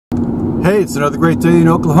Hey, it's another great day in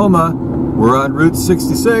Oklahoma. We're on Route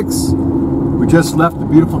 66. We just left the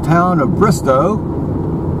beautiful town of Bristow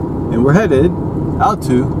and we're headed out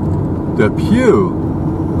to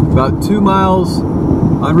DEPEW, about 2 miles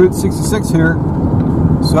on Route 66 here.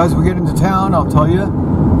 So as we get into town, I'll tell you,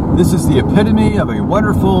 this is the epitome of a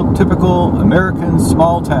wonderful, typical American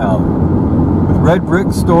small town with red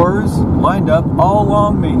brick stores lined up all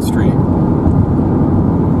along Main Street.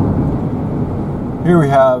 Here we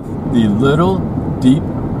have the Little Deep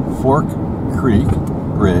Fork Creek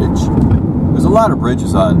Bridge. There's a lot of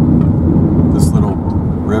bridges on this little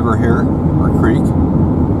river here, or creek.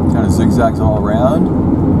 Kind of zigzags all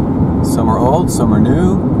around. Some are old, some are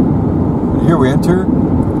new. And here we enter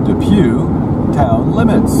DEPEW town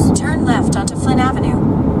limits. Turn left onto Flynn Avenue.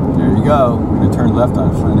 There you go. We're going to turn left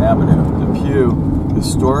on Flynn Avenue. DEPEW,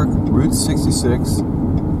 historic Route 66,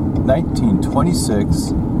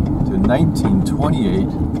 1926 to 1928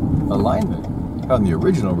 alignment. On the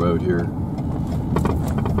original road here.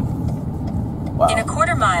 Wow. In a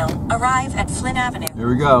quarter mile, arrive at Flynn Avenue. Here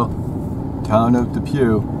we go. Town of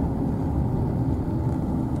DEPEW.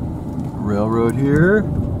 Railroad here.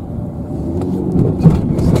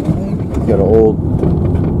 Got an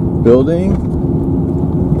old building.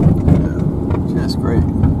 Yeah, just great.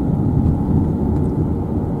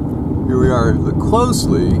 Here we are. Look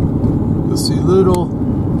closely. You'll see little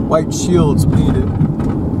white shields painted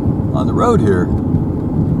on the road here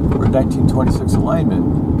for 1926 alignment.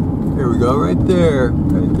 Here we go, right there.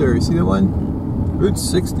 Right there. You see that one? Route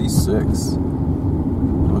 66.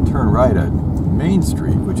 We'll turn right at Main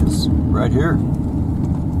Street, which is right here.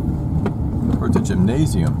 Towards the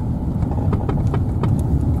gymnasium.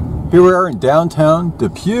 Here we are in downtown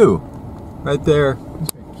DEPEW. Right there.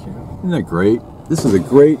 Isn't that great? This is a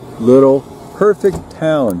great little perfect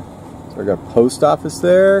town. So I got a post office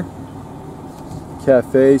there.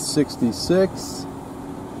 Cafe 66.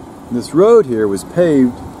 This road here was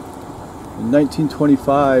paved in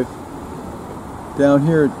 1925 down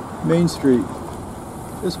here at Main Street.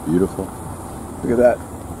 Just beautiful. Look at that.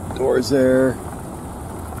 Doors there.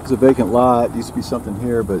 There's a vacant lot. Used to be something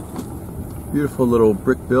here, but beautiful little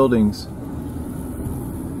brick buildings.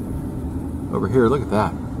 Over here, look at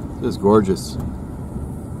that. This is gorgeous.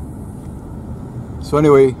 So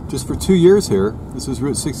anyway, just for 2 years here, this is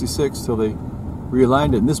Route 66 till they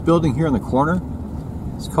realigned it. And this building here in the corner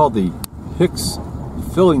is called the Hicks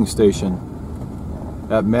Filling Station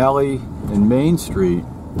at Malley and Main Street.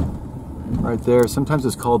 Right there. Sometimes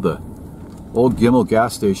it's called the Old Gimmel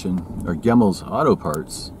Gas Station or Gemmel's Auto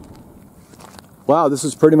Parts. Wow, this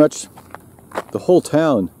is pretty much the whole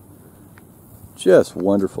town. Just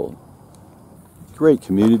wonderful. Great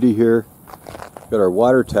community here. Got our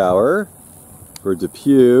water tower for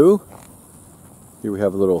DEPEW. Here we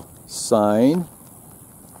have a little sign on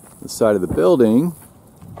the side of the building.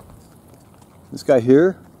 This guy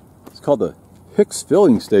here, it's called the Hicks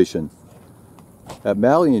Filling Station at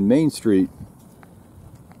Malley and Main Street.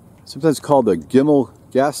 Sometimes called the Gimmel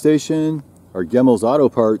Gas Station or Gemmel's Auto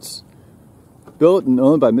Parts. Built and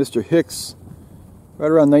owned by Mr. Hicks right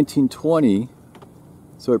around 1920.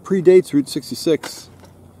 So it predates Route 66.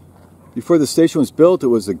 Before the station was built, it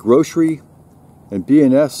was a grocery and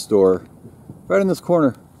B&S store right in this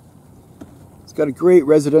corner. It's got a great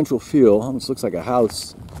residential feel. Almost looks like a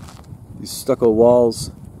house. These stucco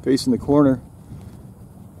walls facing the corner.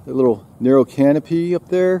 A little narrow canopy up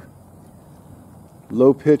there.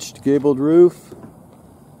 Low-pitched gabled roof.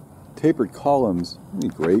 Tapered columns.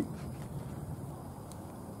 Isn't it great?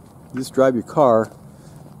 You just drive your car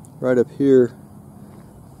right up here.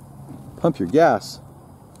 Pump your gas.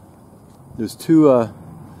 There's two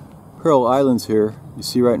Pearl Islands here. You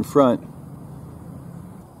see right in front.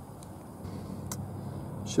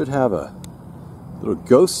 Should have a little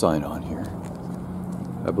ghost sign on here.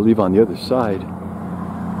 I believe on the other side.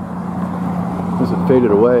 As it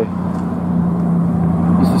faded away.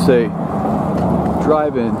 Used to say,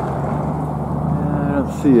 drive in. I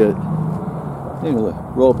don't see it. Even the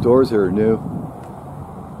roll-up doors here are new.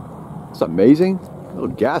 It's amazing. A little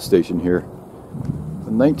gas station here.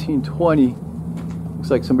 In 1920. Looks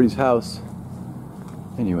like somebody's house.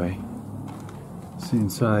 Anyway. See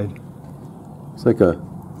inside. It's like a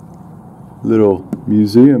little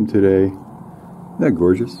museum today. Isn't that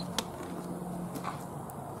gorgeous?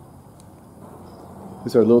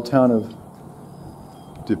 This is our little town of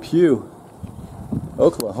DEPEW,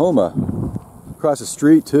 Oklahoma. Across the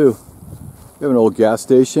street too. We have an old gas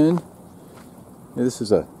station. Yeah, this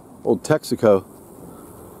is a old Texaco.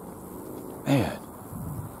 Man.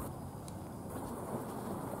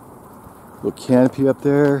 Little canopy up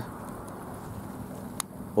there.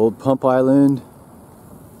 Old Pump Island.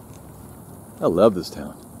 I love this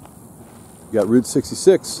town. You got Route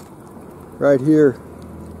 66 right here,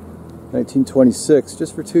 1926,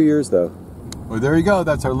 just for 2 years though. Well, there you go.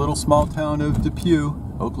 That's our little small town of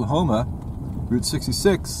DEPEW, Oklahoma. Route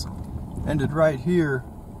 66 ended right here,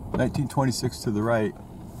 1926 to the right.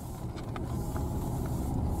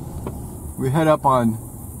 We head up on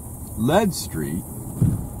Lead Street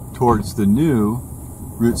towards the new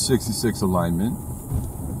Route 66 alignment.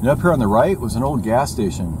 And up here on the right was an old gas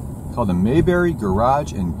station called the Mayberry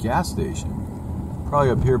Garage and Gas Station. Probably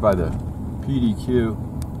up here by the PDQ,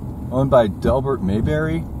 owned by Delbert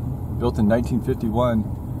Mayberry, built in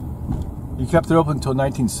 1951. He kept it open until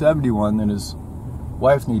 1971, then his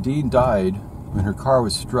wife Nadine died when her car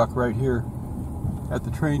was struck right here at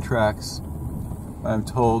the train tracks, I'm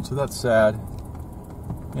told, so that's sad.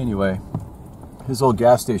 Anyway, his old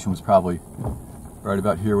gas station was probably right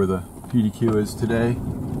about here where the PDQ is today.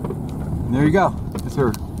 And there you go. That's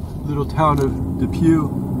our little town of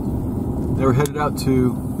DEPEW. They were headed out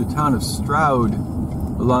to the town of Stroud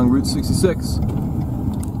along Route 66.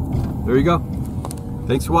 There you go.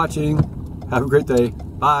 Thanks for watching. Have a great day.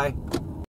 Bye.